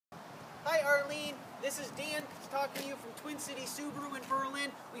Hi Arlene, this is Dan talking to you from Twin City Subaru in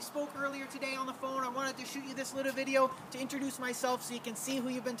Berlin. We spoke earlier today on the phone. I wanted to shoot you this little video to introduce myself so you can see who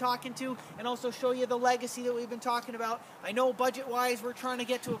you've been talking to and also show you the Legacy that we've been talking about. I know budget-wise we're trying to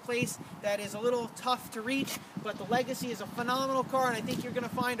get to a place that is a little tough to reach, but the Legacy is a phenomenal car and I think you're going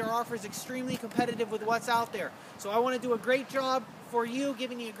to find our offers extremely competitive with what's out there. So I want to do a great job for you,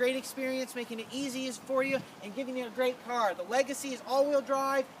 giving you a great experience, making it easy for you, and giving you a great car. The Legacy is all-wheel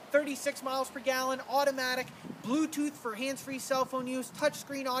drive, 36 miles per gallon, automatic, Bluetooth for hands-free cell phone use,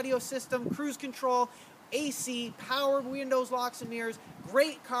 touchscreen audio system, cruise control, AC, power windows, locks and mirrors.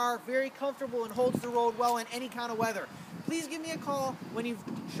 Great car, very comfortable and holds the road well in any kind of weather. Please give me a call when you've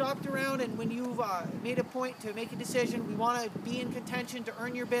shopped around and when you've made a point to make a decision. We want to be in contention to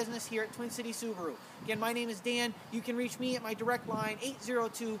earn your business here at Twin City Subaru. Again, my name is Dan. You can reach me at my direct line,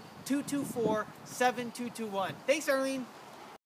 802-224-7221. Thanks, Arlene.